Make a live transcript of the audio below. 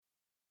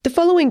The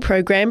following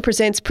program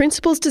presents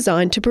principles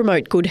designed to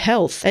promote good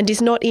health and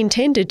is not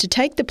intended to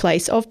take the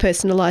place of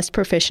personalised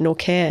professional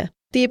care.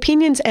 The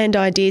opinions and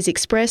ideas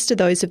expressed are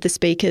those of the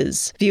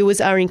speakers.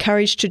 Viewers are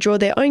encouraged to draw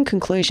their own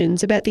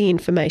conclusions about the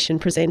information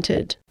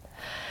presented.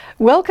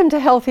 Welcome to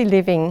Healthy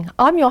Living.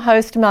 I'm your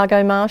host,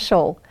 Margot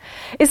Marshall.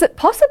 Is it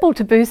possible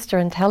to boost your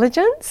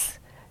intelligence?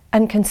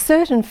 And can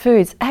certain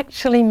foods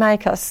actually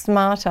make us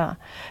smarter?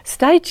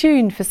 Stay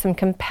tuned for some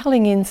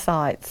compelling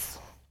insights.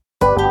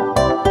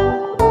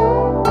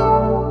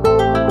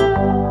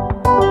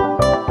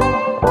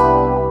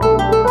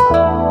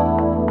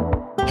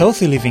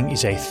 Healthy Living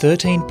is a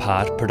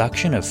 13-part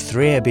production of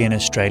 3ABN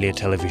Australia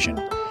Television,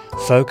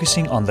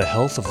 focusing on the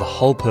health of the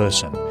whole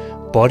person,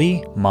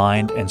 body,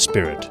 mind and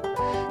spirit.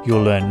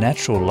 You'll learn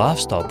natural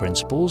lifestyle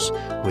principles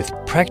with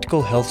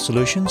practical health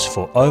solutions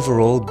for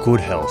overall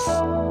good health.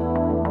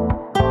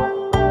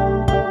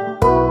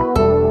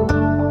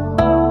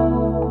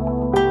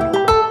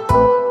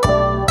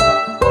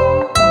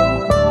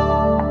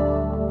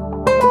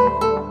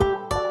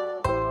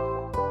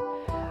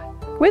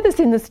 With us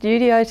in the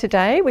studio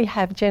today, we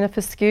have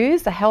Jenifer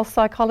Skues, a health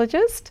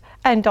psychologist,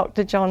 and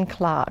Dr. John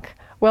Clark.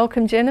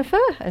 Welcome,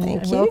 Jenifer,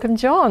 and welcome,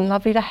 John.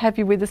 Lovely to have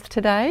you with us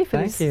today for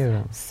this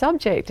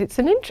subject. It's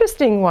an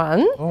interesting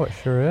one. Oh, it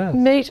sure is.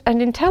 Meat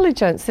and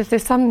intelligence. If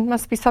there's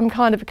must be some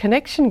kind of a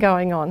connection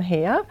going on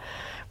here.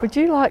 Would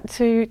you like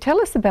to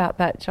tell us about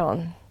that,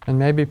 John? And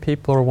maybe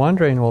people are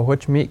wondering, well,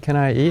 which meat can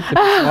I eat to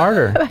be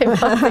smarter?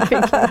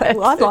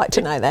 Well, I'd like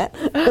to know that.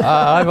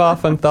 I've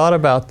often thought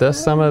about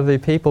this. Some of the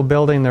people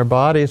building their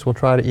bodies will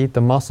try to eat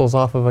the muscles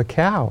off of a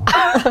cow.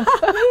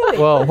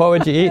 Well, what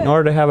would you eat in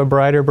order to have a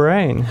brighter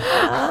brain?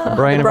 A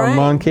brain of a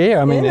monkey?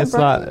 I mean, it's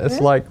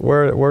like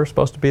we're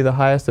supposed to be the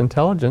highest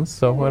intelligence,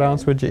 so what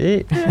else would you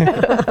eat?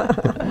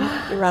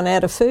 You run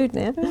out of food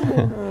now.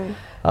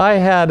 I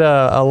had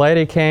a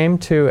lady came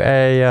to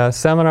a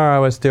seminar I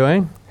was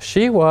doing.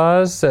 She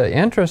was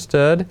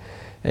interested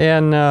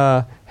in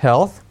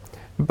health,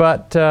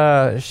 but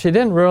she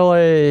didn't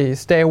really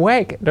stay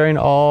awake during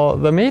all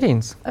the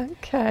meetings.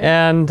 Okay.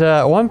 And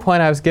at one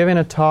point I was giving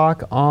a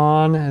talk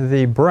on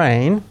the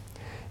brain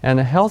and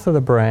the health of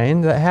the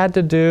brain that had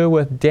to do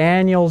with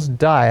Daniel's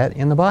diet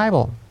in the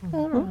Bible.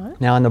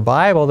 Right. Now in the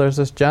Bible there's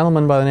this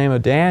gentleman by the name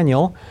of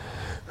Daniel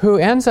who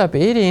ends up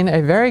eating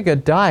a very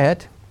good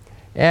diet,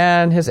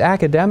 and his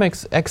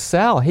academics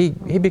excel. He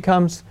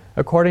becomes,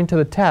 according to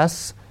the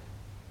tests,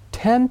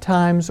 10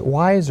 times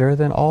wiser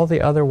than all the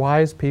other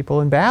wise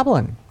people in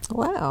Babylon.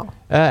 Wow.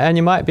 And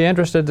you might be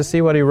interested to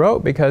see what he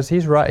wrote, because he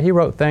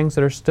wrote things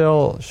that are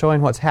still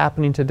showing what's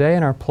happening today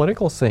in our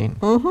political scene.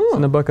 It's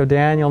in the book of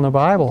Daniel in the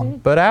Bible.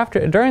 But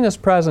during this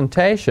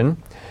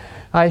presentation,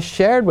 I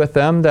shared with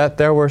them that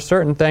there were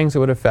certain things that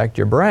would affect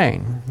your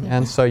brain.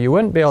 And so you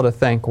wouldn't be able to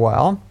think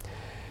well.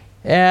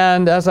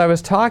 And as I was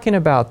talking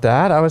about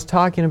that, I was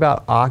talking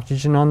about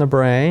oxygen on the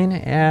brain,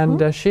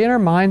 and she in her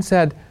mind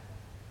said,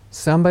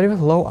 somebody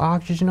with low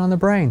oxygen on the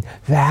brain.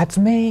 That's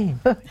me.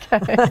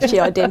 Okay. She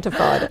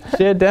identified it.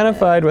 She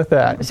identified with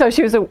that. So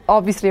she was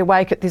obviously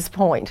awake at this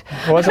point.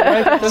 Was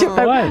awake at this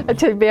point.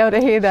 To be able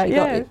to hear that, She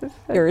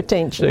got your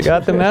attention. She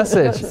got the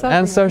message.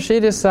 And so she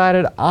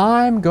decided,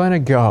 I'm going to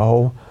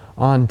go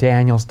on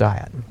Daniel's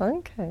diet.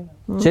 Okay.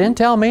 She didn't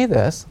tell me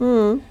this.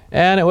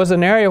 And it was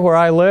an area where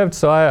I lived,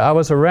 so I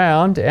was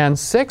around. And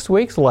 6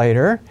 weeks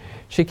later,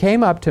 she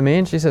came up to me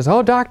and she says,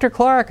 oh, Dr.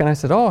 Clark. And I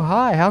said, oh,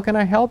 hi, how can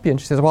I help you?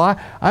 And she says, well,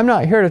 I'm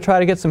not here to try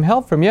to get some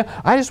help from you.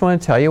 I just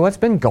want to tell you what's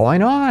been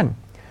going on.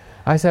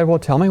 I said, well,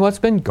 tell me what's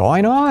been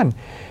going on.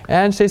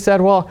 And she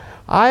said, well,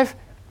 I've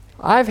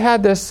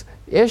had this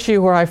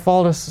issue where I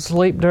fall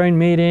asleep during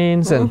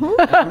meetings and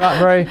I'm not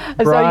very bright.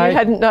 As though you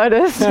hadn't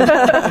noticed.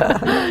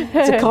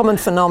 It's a common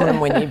phenomenon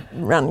when you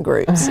run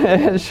groups.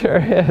 It sure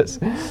is.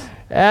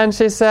 And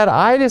she said,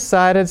 I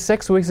decided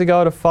 6 weeks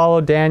ago to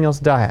follow Daniel's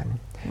diet.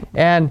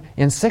 And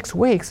in 6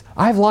 weeks,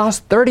 I've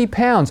lost 30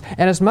 pounds.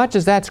 And as much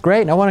as that's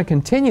great and I want to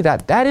continue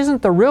that, that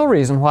isn't the real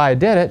reason why I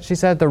did it. She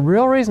said, the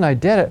real reason I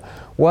did it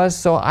was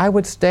so I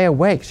would stay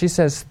awake. She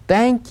says,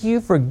 thank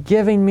you for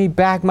giving me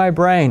back my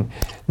brain.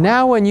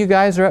 Now when you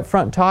guys are up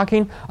front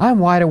talking, I'm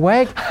wide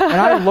awake and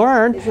I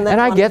learn and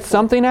I get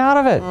something out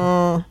of it.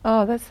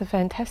 Oh,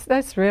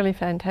 that's really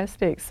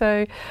fantastic.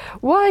 So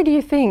why do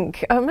you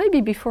think,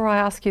 maybe before I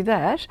ask you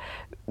that,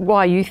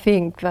 why you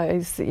think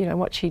those,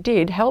 what she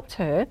did helped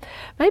her,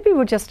 maybe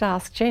we'll just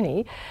ask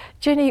Jenny.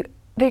 Jenny,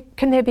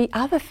 can there be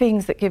other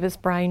things that give us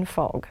brain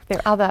fog? There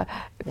are other,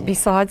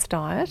 besides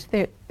diet?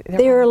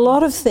 There are a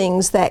lot of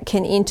things that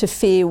can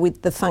interfere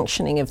with the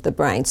functioning of the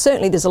brain.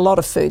 Certainly there's a lot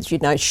of foods,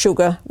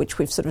 sugar, which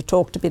we've sort of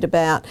talked a bit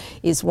about,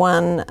 is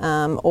one,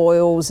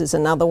 oils is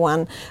another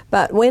one.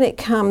 But when it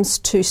comes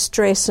to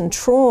stress and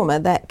trauma,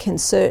 that can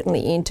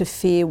certainly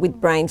interfere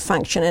with brain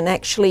function and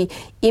actually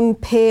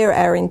impair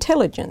our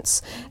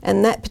intelligence.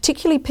 And that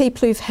particularly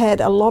people who've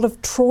had a lot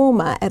of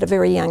trauma at a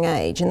very young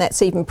age, and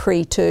that's even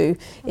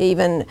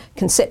even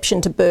conception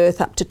to birth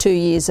up to 2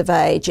 years of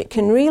age, it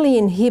can really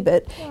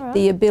inhibit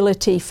the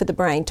ability for the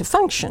brain to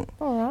function.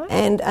 All right.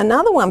 And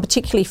another one,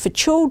 particularly for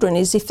children,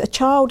 is if a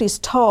child is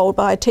told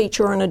by a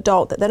teacher or an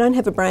adult that they don't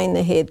have a brain in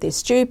their head, they're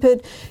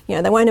stupid,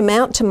 they won't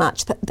amount to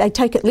much, they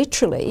take it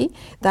literally,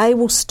 they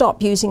will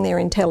stop using their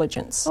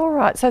intelligence. All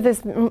right, so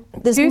there's few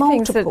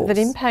things that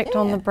impact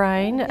on the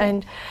brain,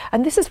 and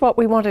this is what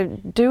we want to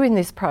do in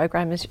this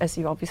program, as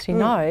you obviously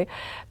know.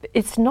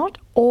 It's not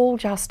all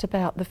just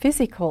about the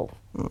physical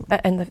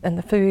and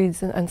the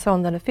foods and so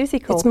on that are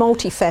physical. It's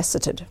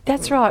multifaceted.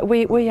 That's right.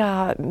 We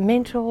are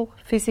mental,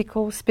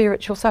 physical,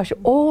 spiritual, social.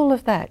 All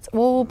of that's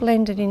all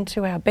blended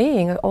into our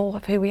being, all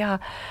of who we are,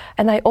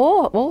 and they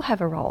all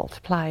have a role to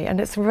play. And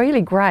it's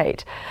really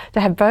great to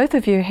have both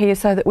of you here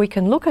so that we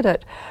can look at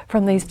it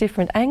from these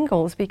different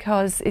angles,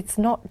 because it's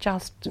not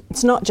just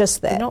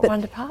that. Not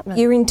one department.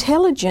 Your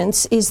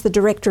intelligence is the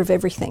director of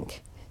everything.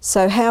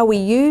 So how we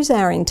use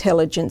our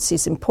intelligence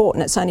is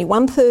important. It's only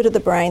 1/3 of the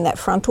brain, that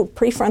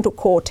prefrontal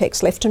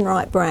cortex, left and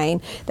right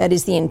brain, that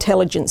is the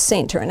intelligence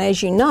centre. And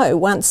as you know,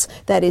 once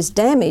that is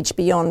damaged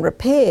beyond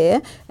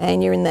repair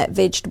and you're in that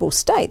vegetable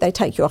state, they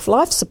take you off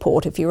life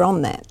support if you're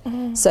on that.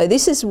 So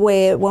this is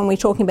where, when we're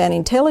talking about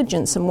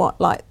intelligence and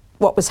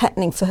what was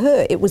happening for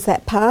her, it was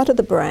that part of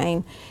the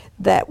brain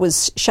that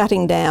was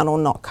shutting down or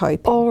not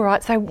coping. All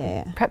right, so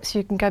perhaps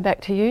you can go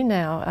back to you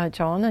now,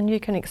 John, and you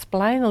can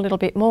explain a little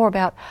bit more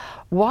about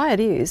why it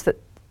is that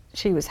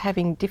she was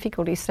having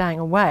difficulty staying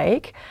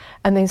awake,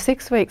 and then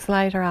 6 weeks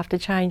later, after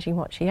changing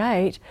what she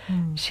ate,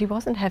 she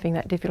wasn't having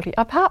that difficulty.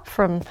 Apart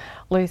from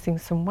losing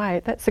some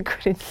weight, that's a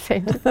good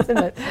incentive, isn't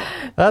it?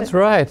 That's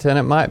right, and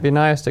it might be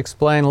nice to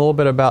explain a little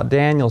bit about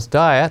Daniel's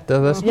diet.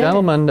 This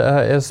gentleman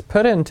is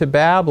put into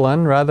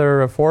Babylon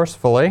rather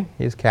forcefully.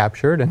 He's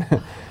captured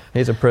and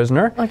he's a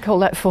prisoner. I call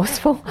that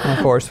forceful.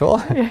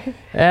 Forceful.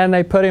 And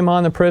they put him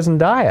on the prison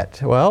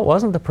diet. Well, it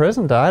wasn't the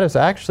prison diet, it's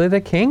actually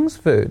the king's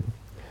food.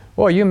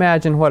 Well, you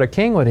imagine what a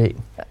king would eat.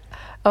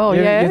 Oh,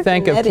 You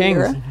think of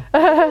kings.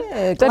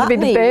 That'd be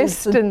the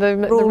best and the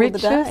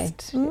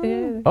richest.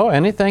 Oh,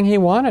 anything he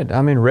wanted.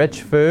 I mean,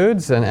 rich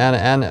foods,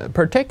 and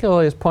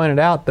particularly, as pointed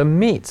out, the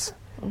meats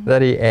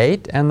that he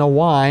ate and the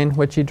wine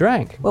which he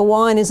drank. Well,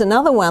 wine is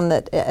another one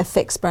that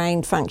affects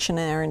brain function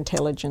and our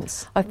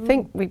intelligence. I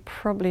think we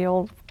probably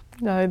all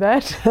know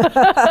that.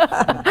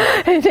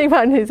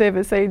 Anyone who's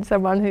ever seen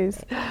someone who's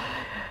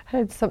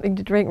had something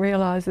to drink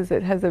realises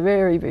it has a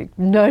very big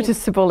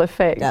noticeable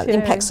effect. It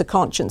impacts the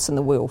conscience and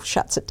the will,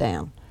 shuts it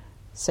down.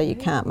 So you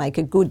can't make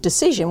a good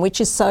decision, which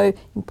is so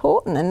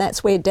important. And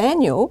that's where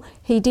Daniel,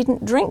 he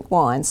didn't drink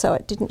wine, so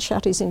it didn't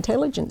shut his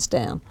intelligence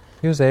down.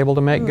 He was able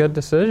to make good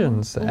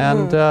decisions.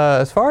 And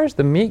as far as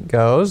the meat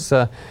goes,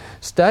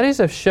 studies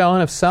have shown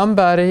if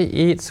somebody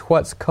eats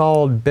what's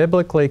called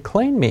biblically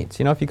clean meats,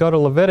 if you go to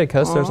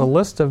Leviticus, there's a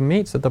list of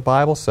meats that the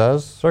Bible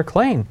says are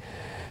clean.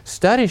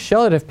 Studies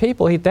show that if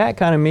people eat that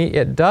kind of meat,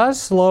 it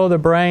does slow the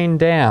brain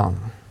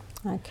down.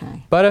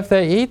 Okay. But if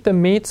they eat the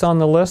meats on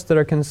the list that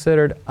are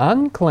considered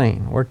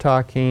unclean, we're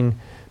talking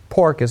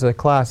pork is a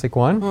classic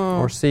one,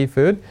 or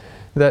seafood,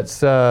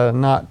 that's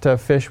not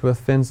fish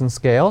with fins and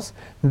scales,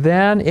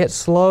 then it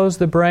slows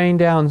the brain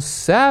down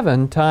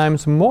 7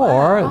 times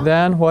more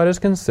than what is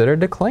considered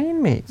the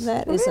clean meats.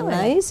 That is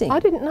amazing. I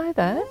didn't know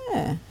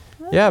that.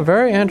 Yeah,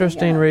 very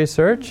interesting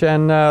research,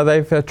 and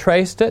they've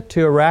traced it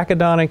to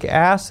arachidonic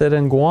acid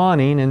and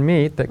guanine in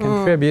meat that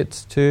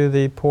contributes to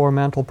the poor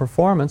mental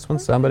performance when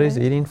somebody's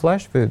eating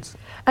flesh foods.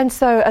 And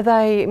so are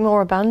they more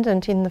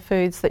abundant in the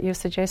foods that you're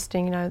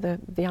suggesting,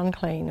 the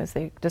unclean as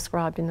they're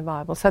described in the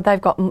Bible? So they've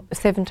got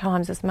 7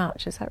 times as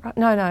much, is that right?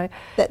 No.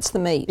 That's the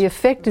meat. The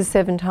effect is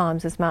 7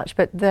 times as much,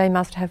 but they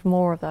must have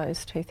more of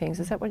those 2 things.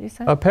 Is that what you're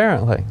saying?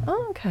 Apparently.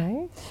 Oh,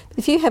 okay.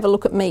 If you have a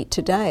look at meat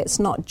today, it's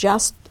not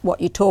just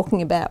what you're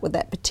talking about with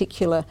that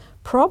particular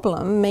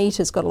problem. Meat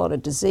has got a lot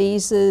of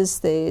diseases.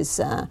 There's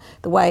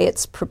the way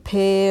it's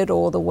prepared,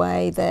 or the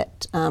way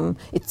that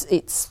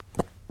it's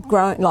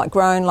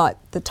grown like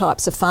the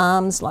types of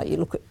farms, like you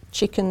look at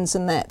chickens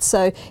and that.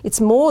 So it's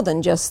more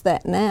than just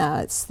that now.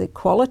 It's the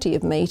quality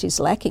of meat is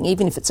lacking,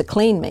 even if it's a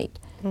clean meat.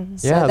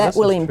 So that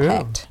will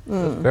impact.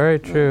 That's very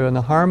true. And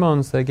the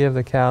hormones they give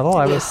the cattle.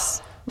 I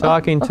was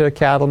talking to a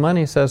cattleman.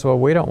 He says, well,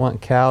 we don't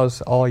want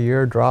cows all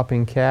year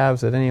dropping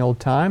calves at any old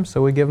time,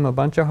 so we give them a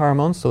bunch of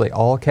hormones so they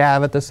all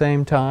calve at the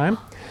same time.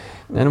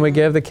 Then we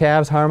give the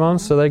calves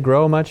hormones so they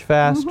grow much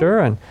faster.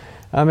 And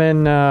I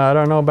mean, I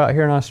don't know about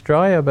here in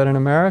Australia, but in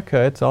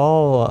America, it's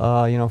all,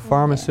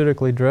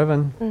 pharmaceutically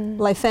driven.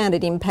 Well, they found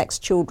it impacts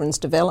children's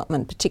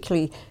development,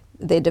 particularly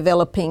they're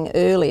developing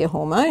earlier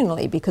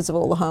hormonally because of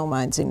all the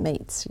hormones in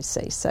meats, you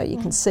see. So you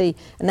can see,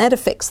 and that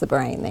affects the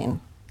brain then.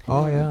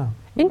 Oh, yeah.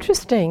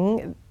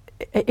 Interesting.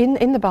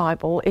 In the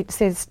Bible, it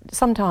says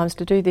sometimes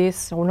to do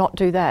this or not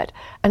do that,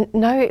 and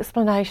no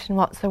explanation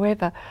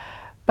whatsoever.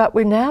 But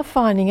we're now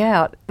finding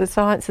out the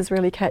science is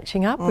really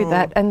catching up with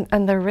that,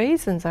 and the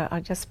reasons are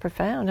just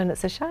profound, and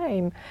it's a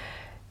shame.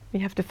 You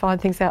have to find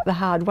things out the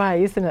hard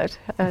way, isn't it?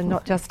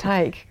 Not just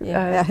take...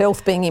 our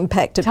health being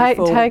impacted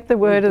take the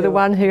word of the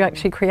one who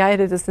actually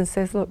created us and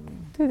says, look,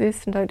 do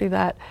this and don't do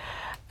that.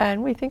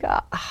 And we think,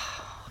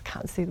 I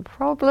can't see the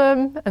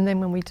problem. And then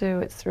when we do,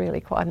 it's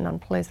really quite an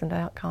unpleasant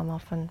outcome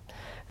often,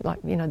 like,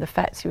 you know, the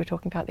fats you were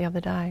talking about the other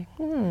day.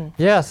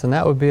 Yes, and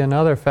that would be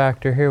another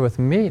factor here with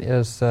meat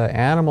is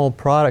animal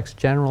products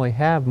generally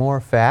have more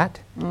fat,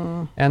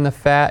 and the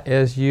fat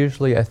is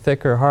usually a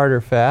thicker,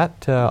 harder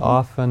fat,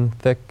 often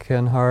thick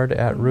and hard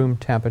at room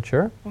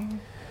temperature.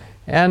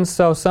 And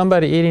so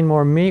somebody eating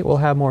more meat will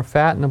have more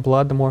fat in the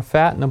blood. The more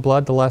fat in the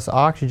blood, the less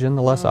oxygen.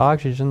 The less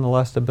oxygen, the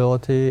less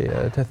ability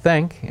to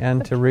think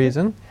and to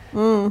reason.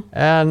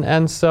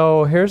 And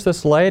so here's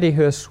this lady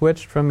who has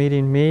switched from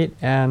eating meat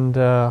and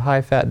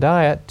high-fat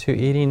diet to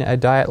eating a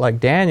diet like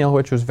Daniel,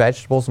 which was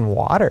vegetables and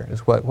water,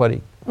 is what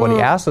he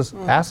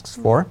asks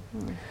for.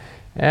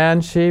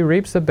 And she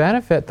reaps the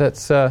benefit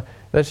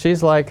that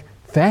she's like,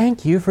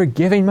 thank you for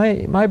giving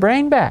my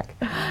brain back.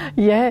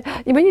 Yeah,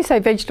 when you say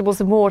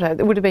vegetables and water,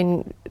 it would have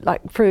been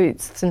like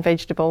fruits and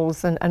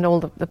vegetables and all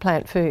the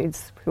plant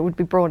foods. It would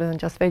be broader than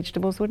just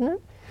vegetables, wouldn't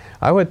it?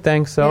 I would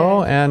think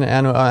so,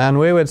 and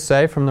we would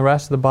say from the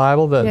rest of the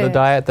Bible that the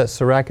diet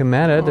that's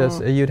recommended is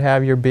you'd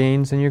have your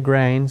beans and your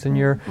grains and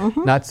your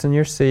nuts and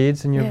your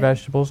seeds and your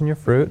vegetables and your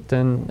fruit,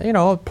 and, you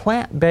know, a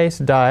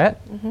plant-based diet.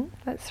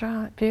 That's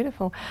right,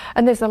 beautiful.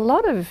 And there's a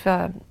lot of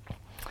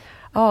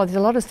there's a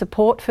lot of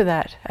support for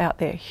that out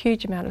there, a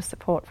huge amount of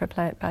support for a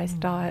plant-based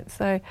diet.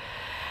 So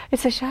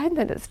it's a shame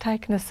that it's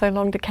taken us so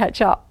long to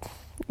catch up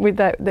with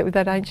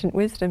that ancient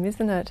wisdom,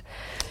 isn't it?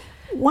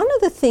 One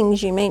of the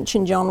things you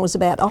mentioned, John, was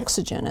about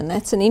oxygen, and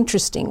that's an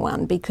interesting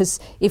one, because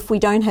if we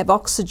don't have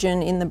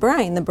oxygen in the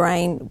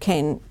brain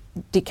can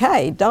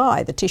decay,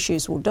 die, the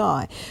tissues will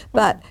die.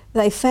 But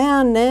they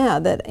found now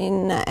that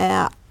in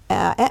our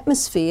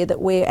atmosphere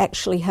that we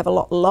actually have a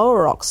lot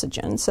lower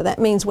oxygen, so that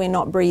means we're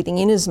not breathing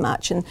in as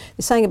much. And they're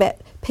saying about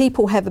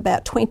people have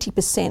about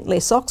 20%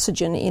 less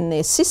oxygen in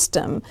their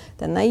system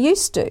than they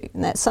used to,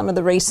 and that's some of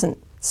the recent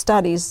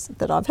studies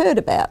that I've heard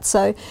about.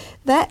 So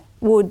that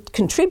would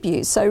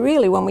contribute. So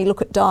really, when we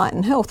look at diet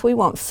and health, we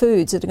want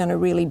foods that are going to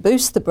really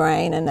boost the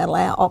brain and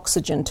allow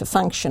oxygen to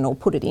function or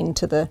put it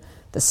into the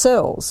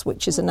cells,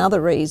 which is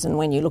another reason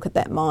when you look at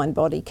that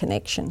mind-body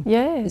connection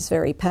is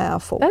very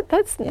powerful.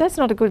 That's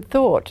not a good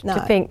thought, to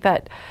think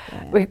that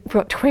we've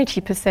got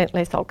 20%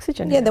 less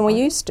oxygen. Yeah, than we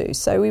used to.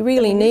 So we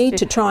really need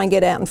to try and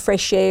get out in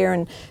fresh air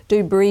and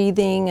do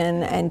breathing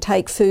and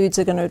take foods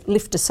that are going to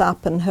lift us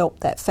up and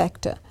help that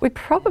factor. We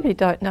probably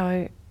don't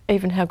know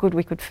even how good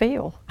we could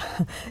feel.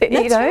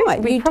 That's right.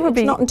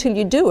 It's not until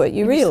you do it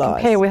you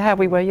realise. Compare with how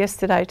we were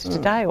yesterday to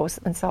today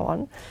and so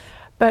on.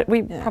 But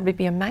we'd probably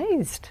be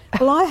amazed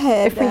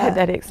if we had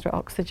that extra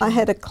oxygen. I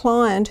had a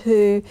client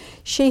who,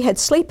 she had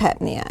sleep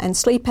apnea, and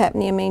sleep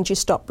apnea means you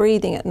stop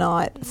breathing at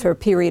night for a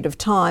period of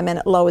time and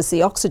it lowers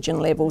the oxygen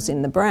levels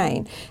in the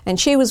brain. And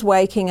she was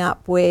waking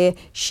up where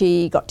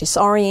she got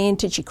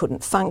disoriented, she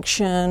couldn't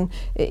function,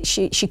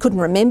 she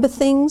couldn't remember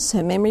things,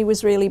 her memory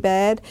was really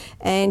bad.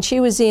 And she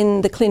was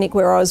in the clinic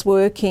where I was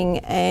working,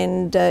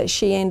 and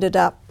she ended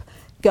up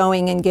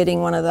going and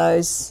getting one of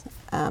those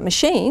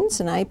machines,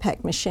 an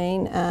APAC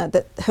machine,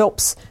 that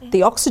helps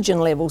the oxygen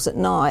levels at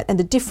night, and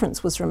the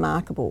difference was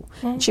remarkable.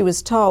 She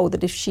was told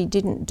that if she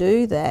didn't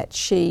do that,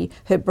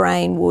 her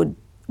brain would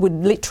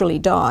literally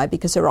die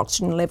because her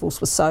oxygen levels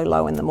were so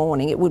low in the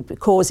morning. It would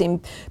cause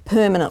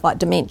permanent, like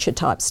dementia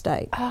type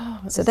state.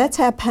 So that's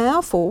how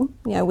powerful,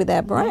 with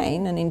our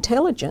brain and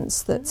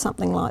intelligence, that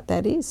something like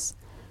that is.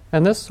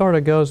 And this sort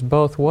of goes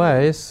both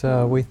ways.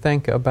 We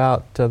think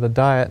about the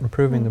diet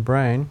improving the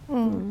brain.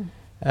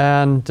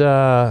 And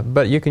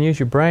but you can use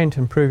your brain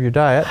to improve your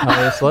diet,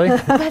 obviously.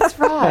 That's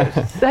right.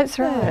 That's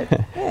right.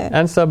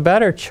 And so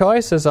better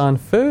choices on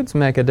foods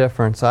make a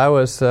difference. I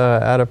was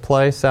at a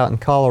place out in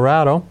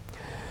Colorado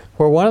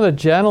where one of the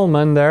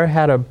gentlemen there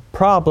had a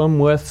problem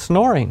with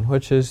snoring,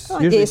 which is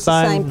usually the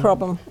same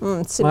problem.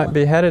 Might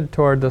be headed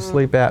toward the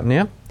sleep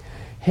apnea.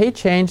 He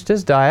changed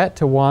his diet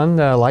to one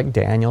like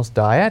Daniel's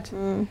diet,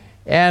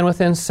 and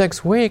within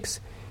 6 weeks,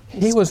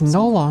 he was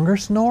no longer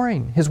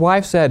snoring. His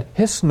wife said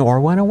his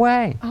snore went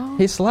away.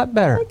 He slept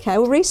better. Okay,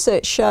 well,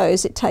 research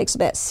shows it takes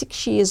about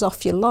 6 years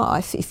off your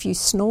life if you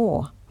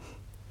snore.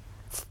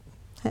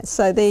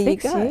 So there you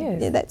go. 6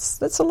 years. Yeah,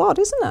 that's a lot,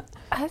 isn't it?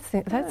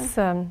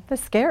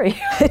 That's scary.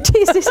 It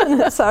is,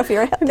 isn't it? So if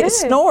you're out there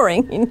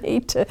snoring, you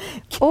need to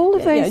all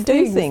of these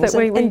do things that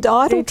we and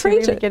diet will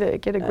treat really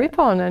it. Get a grip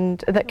on,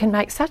 and that can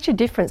make such a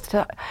difference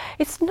to.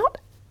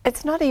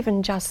 It's not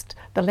even just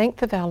the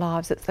length of our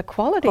lives, it's the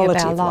quality of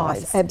our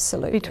lives.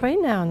 Absolutely.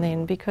 Between now and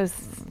then, because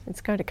it's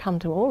going to come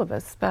to all of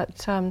us,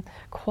 but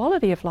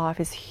quality of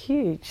life is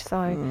huge.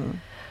 So,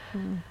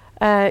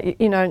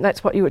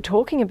 that's what you were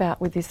talking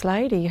about with this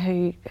lady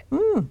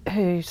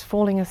who's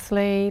falling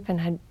asleep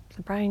and had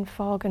the brain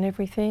fog and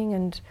everything,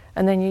 and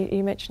then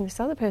you mentioned this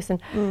other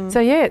person. So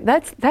yeah,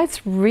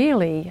 that's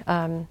really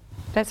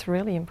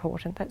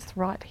important. That's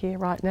right here,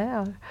 right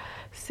now.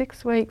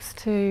 6 weeks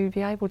to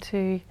be able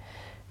to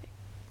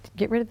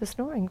get rid of the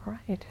snoring.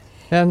 Great.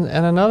 And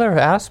another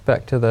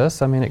aspect to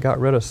this, I mean, it got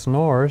rid of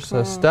snores.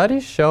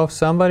 Studies show if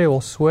somebody will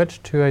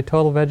switch to a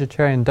total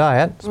vegetarian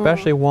diet,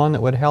 especially one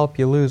that would help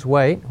you lose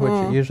weight, which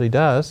it usually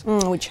does,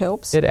 which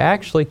helps. It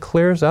actually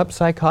clears up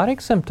psychotic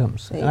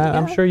symptoms.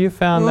 I'm sure you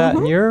found that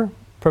in your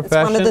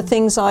profession. It's one of the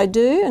things I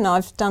do, and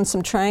I've done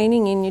some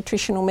training in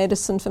nutritional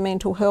medicine for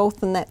mental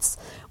health, and that's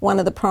one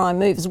of the prime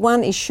movers.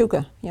 One is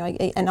sugar,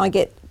 and I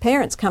get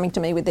parents coming to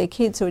me with their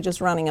kids who are just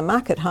running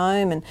amok at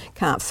home and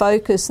can't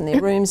focus and their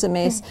room's a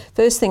mess.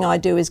 First thing I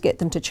do is get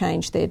them to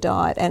change their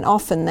diet, and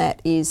often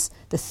that is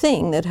the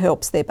thing that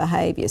helps their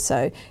behaviour.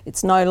 So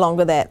it's no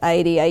longer that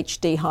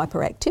ADHD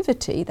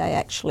hyperactivity, they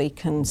actually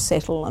can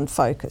settle and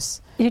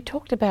focus. You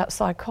talked about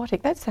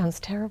psychotic. That sounds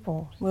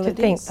terrible to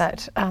think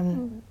that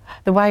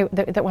the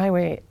way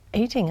we're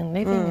eating and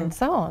living and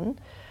so on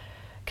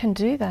can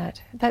do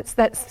that.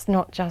 That's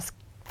not just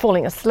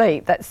falling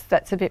asleep.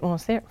 That's a bit more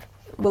serious.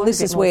 Well,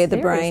 this is where the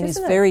brain is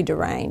very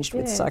deranged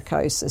with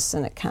psychosis,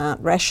 and it can't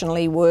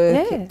rationally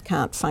work. It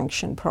can't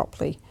function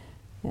properly.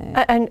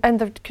 Yeah. And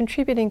the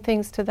contributing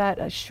things to that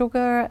are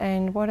sugar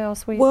and what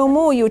else?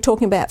 More you were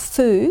talking about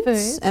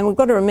foods, and we've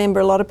got to remember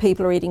a lot of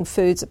people are eating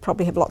foods that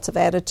probably have lots of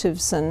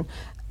additives and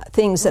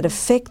things that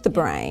affect the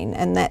brain,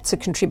 and that's a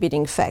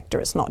contributing factor.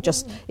 It's not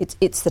just,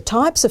 it's the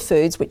types of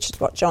foods, which is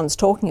what John's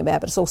talking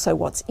about, but it's also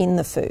what's in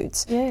the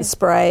foods, the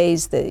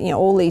sprays,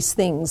 all these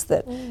things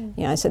that,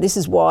 so this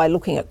is why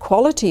looking at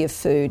quality of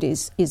food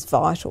is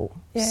vital.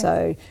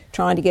 So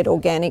trying to get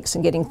organics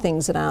and getting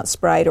things that aren't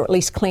sprayed, or at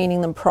least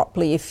cleaning them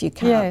properly if you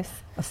can't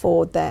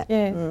afford that.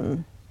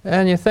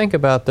 And you think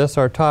about this,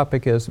 our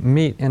topic is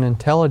meat and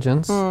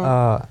intelligence.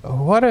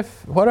 What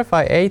if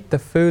I ate the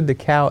food the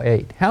cow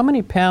ate? How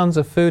many pounds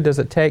of food does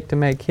it take to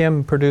make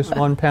him produce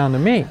 1 pound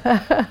of meat?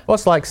 Well,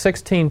 it's like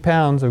 16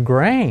 pounds of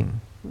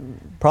grain.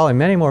 Probably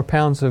many more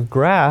pounds of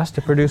grass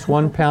to produce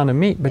 1 pound of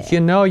meat. But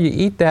you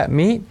eat that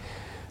meat.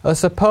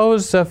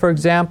 Suppose, for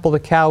example, the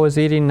cow was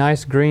eating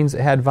nice greens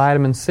that had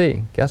vitamin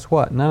C. Guess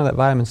what? None of that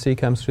vitamin C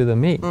comes through the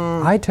meat.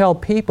 I tell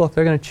people if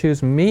they're going to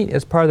choose meat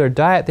as part of their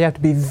diet, they have to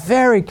be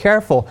very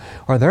careful,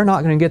 or they're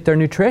not going to get their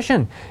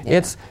nutrition.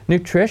 It's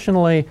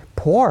nutritionally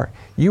poor.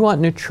 You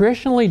want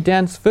nutritionally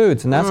dense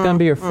foods, and that's going to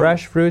be your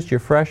fresh fruits,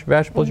 your fresh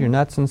vegetables, your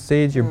nuts and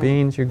seeds, your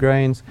beans, your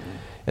grains.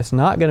 It's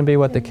not going to be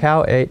what the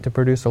cow ate to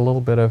produce a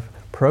little bit of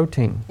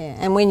protein.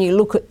 And when you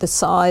look at the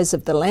size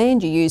of the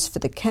land you use for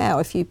the cow,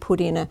 if you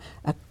put in a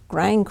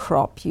grain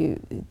crop,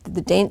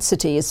 the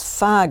density is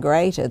far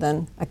greater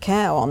than a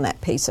cow on that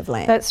piece of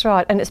land. That's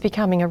right, and it's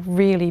becoming a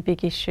really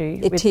big issue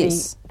with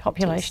the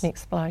population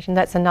explosion.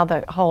 That's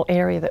another whole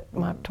area that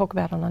we might talk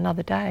about on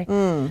another day.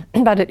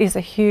 But it is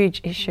a huge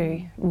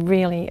issue,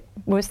 really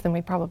worse than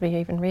we probably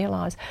even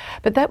realise.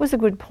 But that was a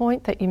good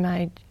point that you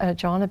made,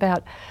 John,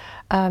 about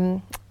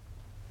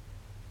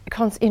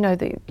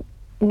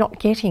not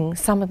getting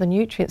some of the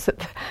nutrients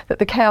that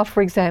the cow,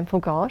 for example,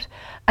 got.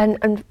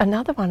 And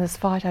another one is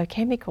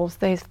phytochemicals.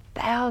 There's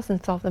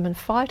thousands of them, and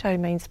phyto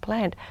means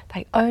plant.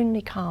 They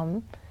only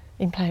come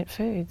in plant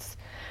foods.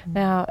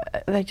 Now,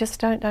 they just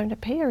don't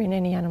appear in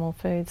any animal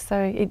foods.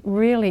 So it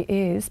really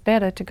is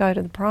better to go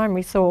to the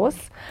primary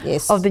source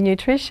of the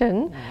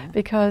nutrition,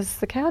 because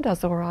the cow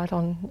does all right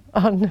on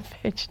a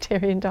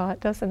vegetarian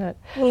diet, doesn't it?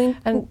 Well,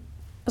 I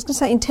was going to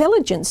say,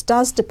 intelligence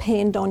does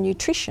depend on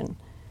nutrition.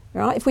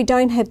 Right? If we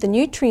don't have the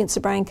nutrients, the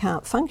brain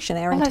can't function.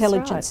 Our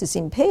intelligence is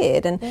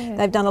impaired, and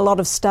they've done a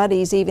lot of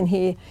studies, even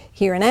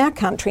here in our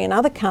country and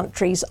other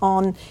countries,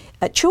 on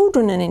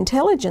children and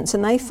intelligence.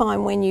 And they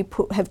find when you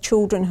have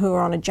children who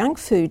are on a junk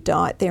food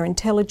diet, their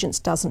intelligence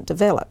doesn't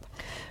develop.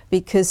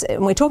 Because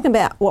and we're talking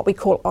about what we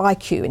call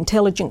IQ,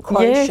 intelligent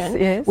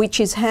quotient, which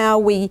is how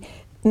we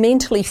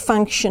mentally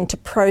function to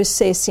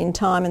process in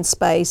time and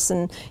space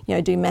and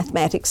do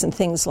mathematics and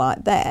things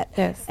like that.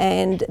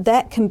 And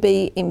that can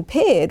be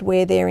impaired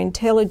where their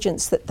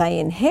intelligence that they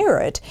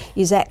inherit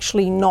is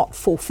actually not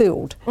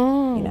fulfilled.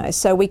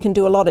 So we can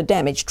do a lot of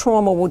damage.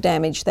 Trauma will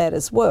damage that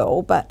as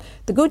well, but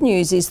the good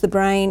news is the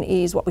brain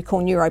is what we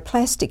call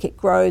neuroplastic. It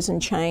grows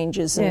and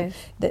changes, and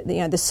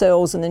the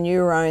cells and the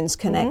neurons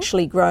can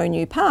actually grow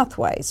new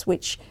pathways,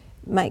 which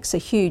makes a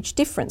huge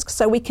difference.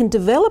 So we can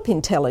develop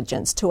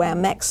intelligence to our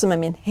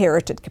maximum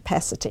inherited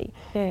capacity.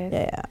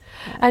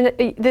 And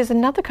there's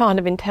another kind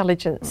of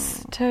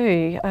intelligence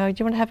too. Do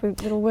you want to have a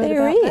little word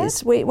about that? There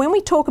is. When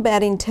we talk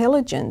about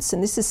intelligence,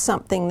 and this is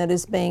something that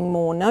is being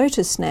more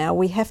noticed now,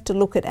 we have to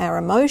look at our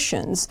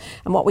emotions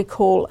and what we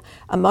call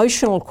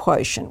emotional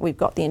quotient. We've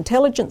got the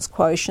intelligence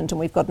quotient and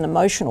we've got an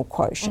emotional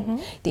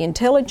quotient. The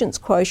intelligence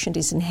quotient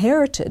is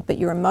inherited, but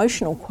your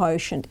emotional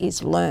quotient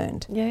is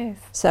learned.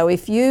 So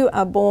if you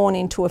are born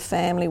into a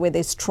family where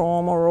there's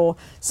trauma or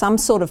some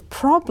sort of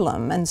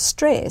problem and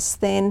stress,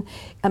 then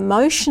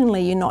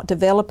emotionally you're not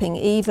developing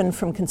even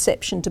from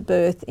conception to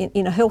birth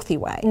in a healthy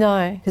way.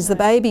 Because the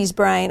baby's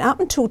brain, up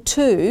until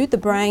 2, the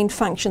brain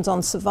functions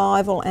on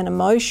survival and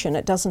emotion.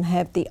 It doesn't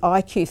have the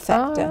IQ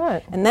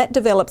factor. And that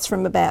develops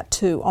from about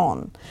 2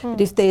 on.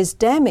 But if there's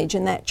damage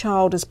and that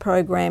child is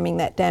programming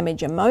that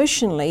damage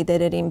emotionally,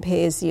 that it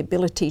impairs the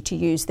ability to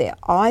use their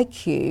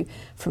IQ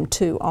from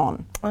 2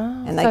 on.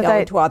 And they so go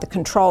into either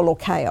control or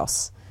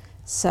chaos.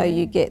 So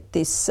you get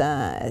this,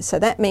 so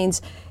that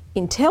means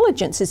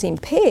intelligence is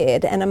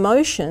impaired and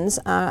emotions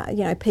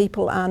are,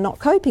 people are not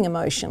coping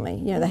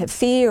emotionally. They have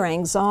fear,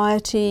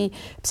 anxiety,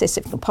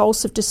 obsessive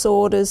compulsive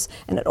disorders,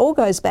 and it all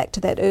goes back to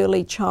that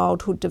early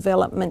childhood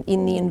development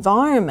in the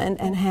environment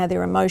and how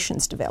their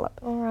emotions develop.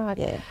 All right.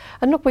 Yeah.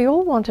 And look, we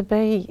all want to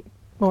be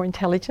more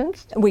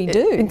intelligent. We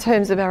do. In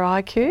terms of our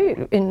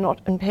IQ, in not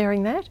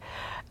impairing that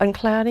and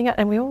clouding it,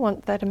 and we all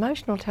want that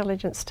emotional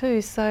intelligence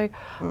too. So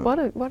what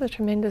a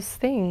tremendous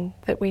thing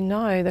that we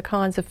know the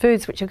kinds of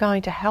foods which are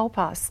going to help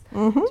us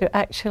to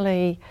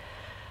actually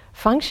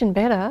function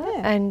better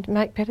and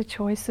make better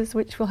choices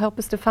which will help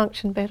us to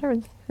function better,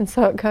 and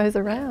so it goes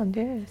around,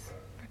 yes.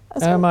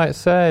 I might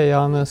say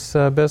on this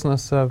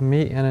business of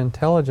meat and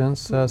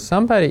intelligence,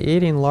 somebody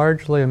eating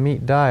largely a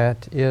meat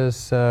diet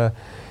is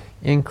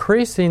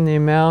increasing the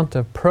amount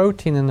of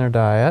protein in their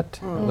diet,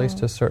 at least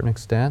to a certain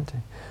extent,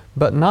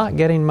 but not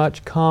getting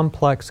much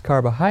complex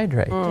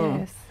carbohydrate.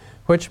 Yes.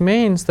 Which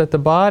means that the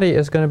body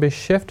is going to be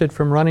shifted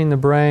from running the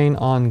brain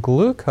on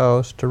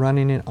glucose to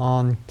running it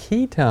on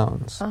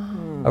ketones,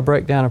 a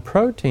breakdown of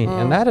protein.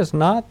 And that is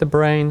not the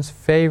brain's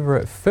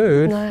favorite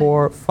food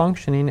for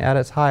functioning at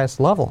its highest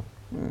level.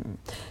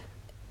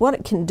 What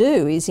it can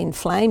do is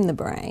inflame the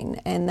brain,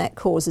 and that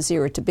causes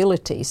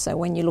irritability. So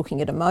when you're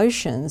looking at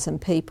emotions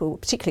and people,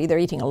 particularly they're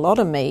eating a lot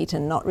of meat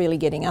and not really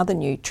getting other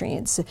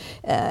nutrients,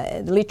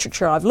 the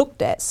literature I've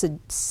looked at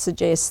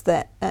suggests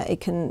that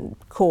it can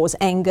cause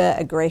anger,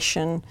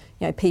 aggression.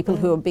 People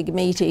who are big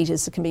meat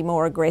eaters can be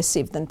more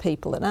aggressive than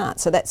people that aren't.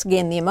 So that's,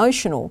 again, the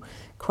emotional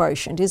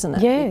quotient, isn't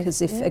it? Yes,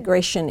 because if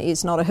aggression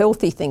is not a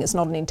healthy thing, it's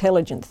not an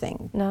intelligent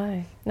thing.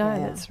 No,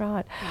 that's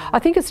right. I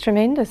think it's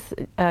tremendous,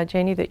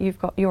 Jenny, that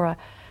you're a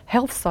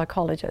health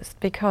psychologist,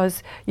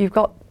 because you've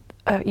got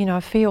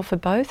a feel for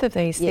both of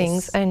these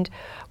things, and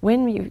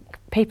when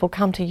people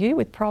come to you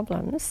with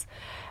problems,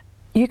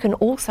 you can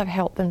also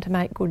help them to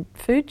make good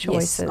food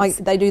choices. Yes,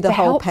 they do the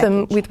whole package. To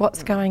help them with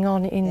what's going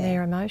on in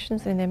their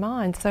emotions and their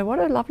minds. So what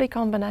a lovely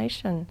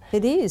combination.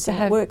 It is,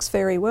 and it works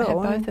very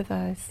well. Both of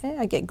those. Yeah,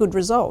 I get good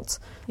results.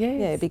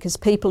 Yes. Yeah, because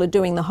people are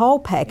doing the whole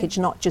package,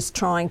 not just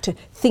trying to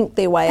think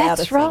their way out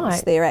of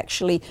things. They're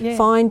actually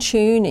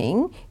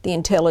fine-tuning the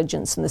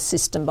intelligence and the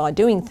system by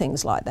doing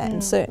things like that.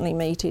 And certainly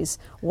meat is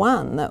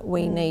one that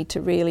we need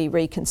to really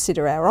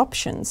reconsider our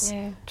options.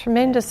 Yeah,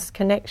 tremendous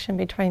connection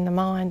between the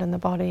mind and the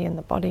body and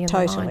the body and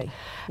the mind.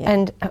 Yeah.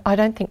 And I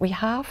don't think we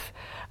half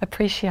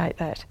appreciate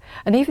that.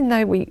 And even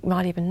though we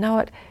might even know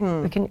it,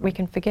 we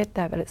can forget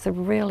that, but it's a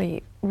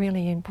really,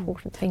 really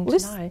important thing to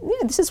know.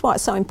 Yeah, this is why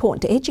it's so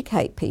important to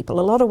educate people.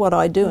 A lot of what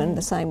I do, and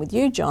the same with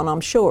you, John,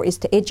 I'm sure, is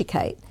to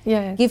educate.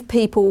 Yeah. Give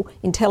people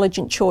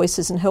intelligent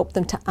choices and help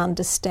them to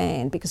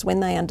understand, because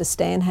when they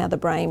understand how the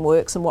brain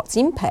works and what's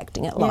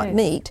impacting it, like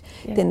meat,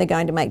 then they're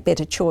going to make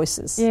better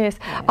choices. Yes.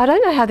 Yeah. I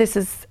don't know how this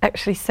is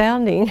actually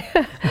sounding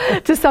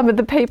to some of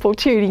the people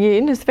tuning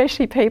in,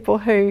 especially people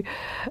who,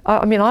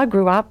 I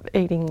grew up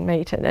eating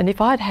meat, and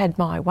if I'd had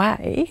my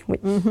way,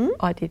 which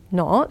I did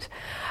not,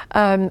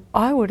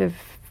 I would have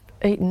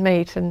eaten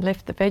meat and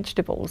left the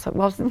vegetables. It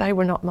wasn't; they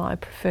were not my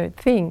preferred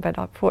thing, but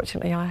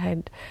fortunately I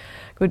had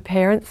good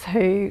parents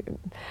who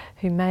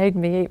made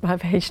me eat my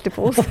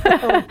vegetables.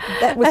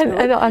 That was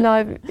good.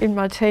 And in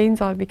my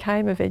teens I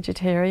became a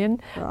vegetarian,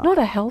 not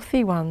a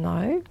healthy one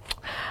though.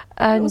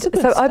 And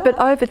but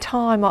over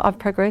time I've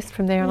progressed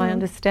from there, and I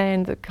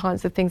understand the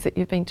kinds of things that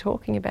you've been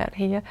talking about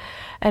here,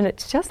 and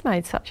it's just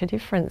made such a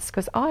difference,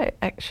 because I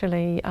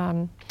actually,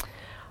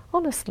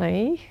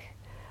 honestly,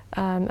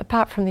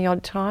 apart from the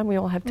odd time, we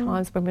all have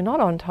times when we're not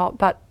on top,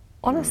 but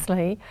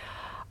honestly,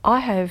 I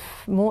have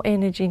more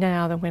energy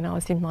now than when I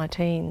was in my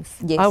teens.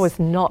 Yes. I was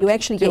not. You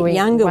actually get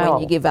younger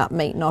when you give up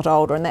meat, not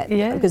older, and that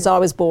because I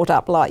was brought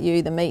up like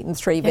you, the meat and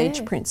 3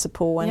 veg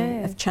principle,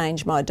 and have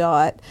changed my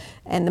diet.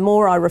 And the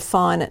more I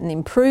refine it and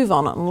improve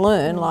on it and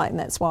learn, and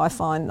that's why I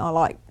find I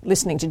like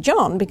listening to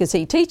John, because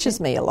he teaches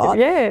me a lot.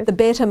 Yeah. The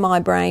better my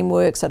brain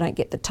works, I don't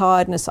get the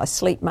tiredness, I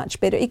sleep much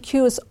better. It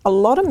cures a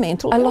lot of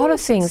mental illnesses. A lot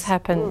of things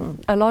happen.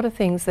 A lot of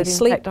things that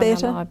impact on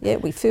our life. Yeah,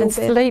 we feel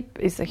better. And sleep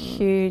is a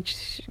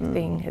huge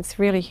thing. It's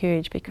really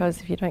huge, because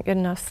if you don't get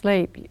enough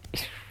sleep,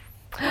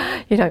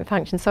 you don't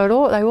function. So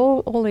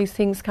all these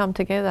things come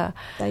together.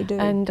 They do.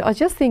 And I was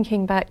just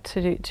thinking back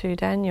to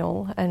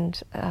Daniel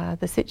and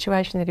the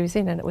situation that he was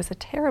in, and it was a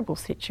terrible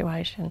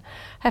situation.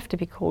 Have to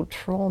be called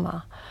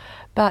trauma.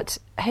 But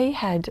he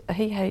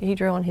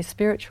drew on his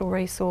spiritual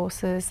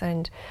resources,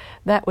 and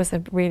that was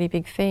a really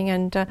big thing.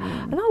 And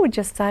I would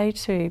just say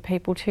to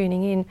people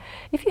tuning in,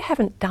 if you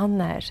haven't done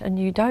that and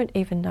you don't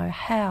even know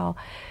how,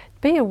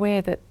 be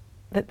aware that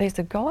there's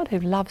a God who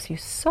loves you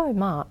so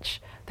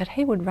much that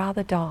he would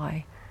rather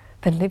die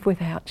than live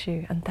without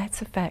you. And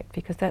that's a fact,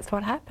 because that's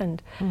what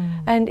happened.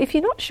 And if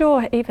you're not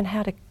sure even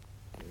how to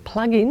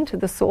plug into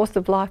the source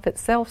of life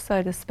itself,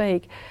 so to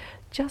speak,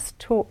 just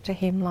talk to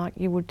him like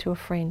you would to a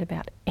friend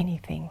about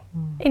anything.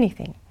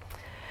 Anything.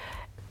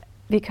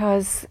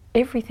 Because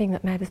everything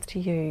that matters to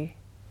you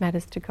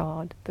matters to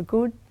God. The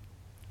good,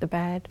 the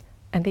bad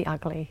and the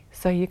ugly,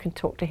 so you can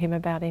talk to him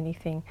about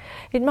anything.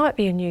 It might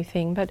be a new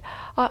thing, but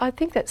I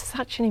think that's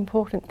such an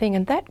important thing,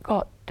 and that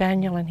got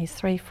Daniel and his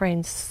 3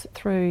 friends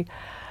through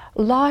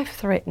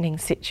life-threatening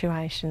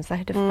situations. They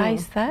had to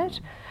face that,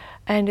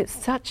 and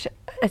it's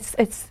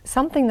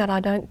something that I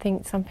don't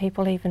think some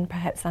people even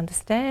perhaps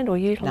understand or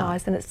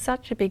utilise, and it's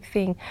such a big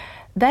thing.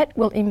 That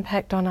will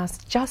impact on us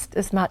just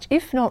as much,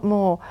 if not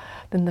more,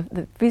 than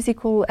the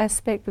physical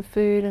aspect of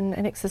food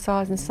and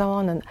exercise and so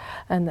on,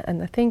 and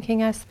the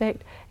thinking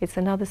aspect. It's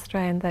another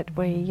strand that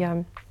we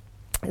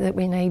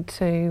need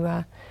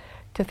to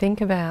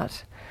think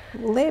about.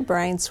 Well, their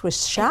brains were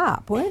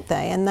sharp, weren't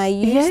they? And they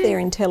used their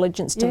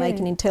intelligence to make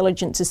an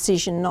intelligent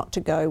decision not to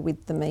go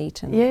with the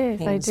meat and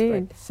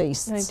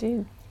feasts. They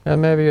did. And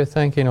maybe you're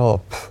thinking,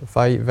 if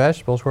I eat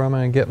vegetables, where am I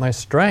going to get my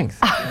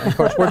strength? Of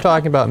course, we're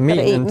talking about meat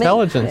and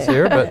intelligence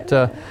here, but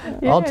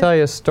I'll tell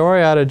you a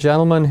story out of a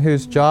gentleman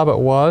whose job it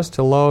was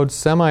to load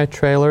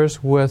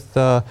semi-trailers with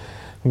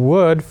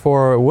wood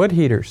for wood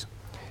heaters.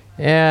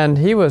 And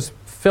he was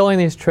filling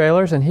these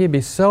trailers, and he'd be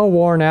so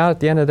worn out at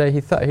the end of the day. He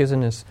thought he was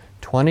in his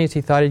 20s,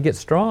 he thought he'd get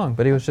strong,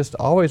 but he was just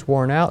always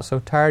worn out, so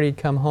tired he'd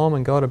come home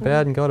and go to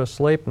bed and go to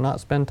sleep and not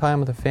spend time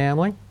with the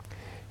family.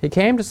 He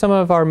came to some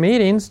of our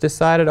meetings,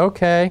 decided,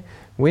 okay,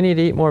 we need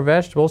to eat more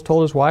vegetables,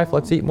 told his wife,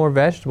 let's eat more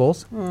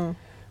vegetables.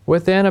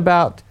 Within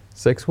about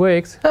 6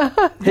 weeks,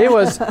 he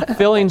was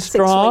feeling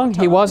strong.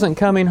 He wasn't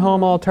coming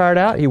home all tired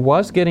out. He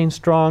was getting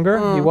stronger.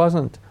 He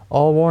wasn't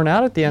all worn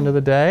out at the end of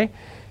the day.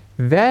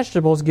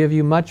 Vegetables give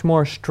you much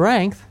more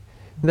strength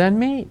than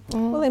meat.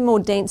 Well, they're more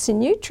dense in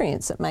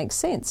nutrients. It makes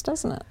sense,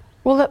 doesn't it?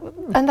 Well,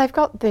 and they've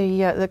got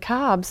the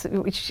carbs,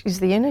 which is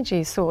the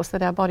energy source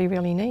that our body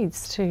really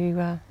needs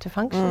to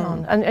function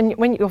on. And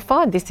when you'll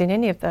find this in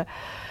any of the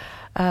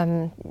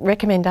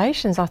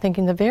recommendations, I think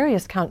in the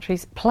various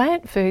countries,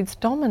 plant foods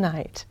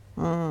dominate.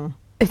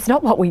 It's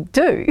not what we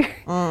do,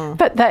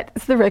 but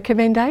that's the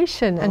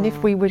recommendation. And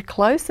if we were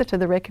closer to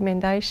the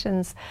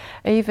recommendations,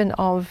 even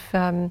of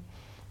our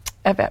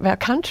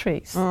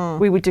countries,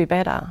 we would do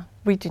better.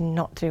 We do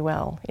not do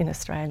well in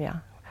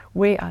Australia.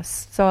 We are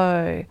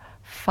so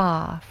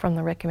far from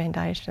the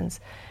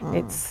recommendations.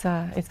 It's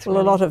well,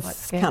 a lot of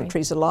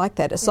countries are like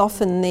that. It's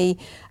often the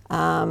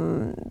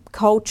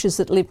cultures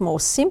that live more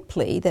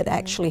simply that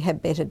actually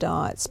have better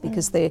diets,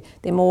 because they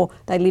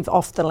live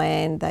off the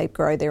land, they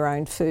grow their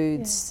own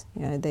foods.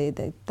 You know,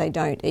 they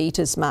don't eat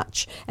as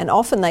much, and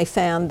often they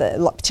found that,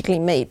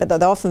 particularly meat, but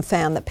they often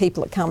found that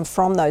people that come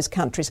from those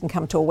countries and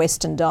come to a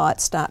Western diet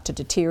start to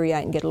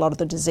deteriorate and get a lot of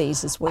the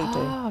diseases we do.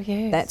 Oh,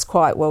 yes. That's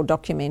quite well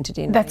documented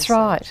in That's research.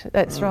 right.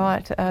 That's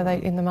right.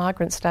 In the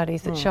migrant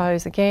studies, it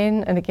shows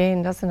again and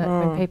again, doesn't it,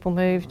 when people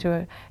move to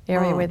an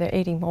area where they're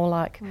eating more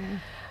like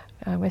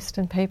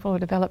Western people or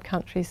developed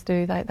countries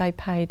do, they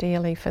pay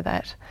dearly for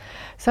that.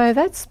 So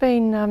that's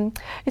been,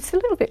 it's a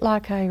little bit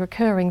like a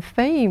recurring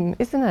theme,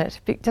 isn't it?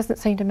 It doesn't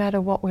seem to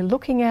matter what we're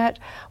looking at,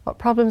 what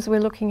problems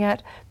we're looking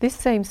at. This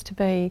seems to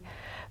be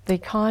the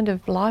kind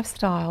of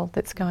lifestyle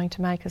that's going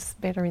to make us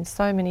better in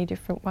so many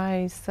different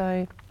ways.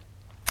 So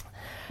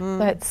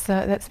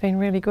that's been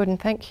really good, and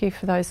thank you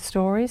for those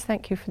stories.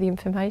 Thank you for the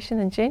information.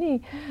 And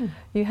Jenny,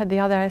 you had the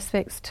other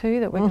aspects too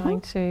that we're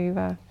going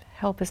to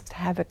help us to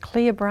have a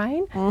clear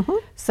brain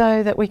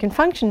so that we can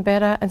function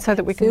better and so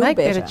that we can make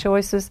better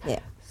choices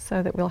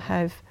so that we'll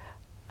have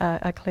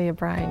a clear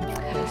brain.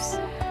 Yes.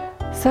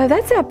 So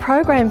that's our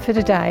program for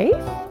today.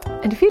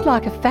 And if you'd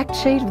like a fact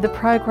sheet of the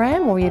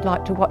program, or you'd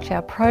like to watch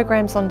our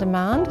programs on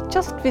demand,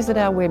 just visit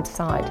our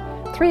website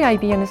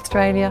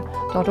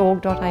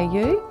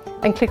 3abnaustralia.org.au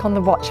and click on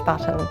the watch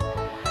button.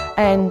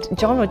 And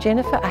John or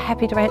Jenifer are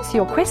happy to answer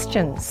your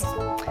questions.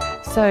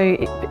 So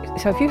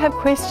if you have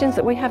questions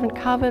that we haven't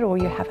covered, or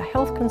you have a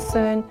health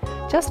concern,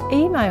 just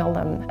email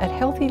them at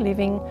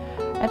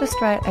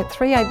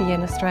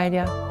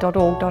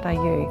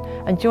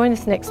healthyliving@3abnaustralia.org.au, and join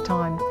us next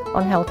time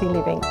on Healthy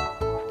Living.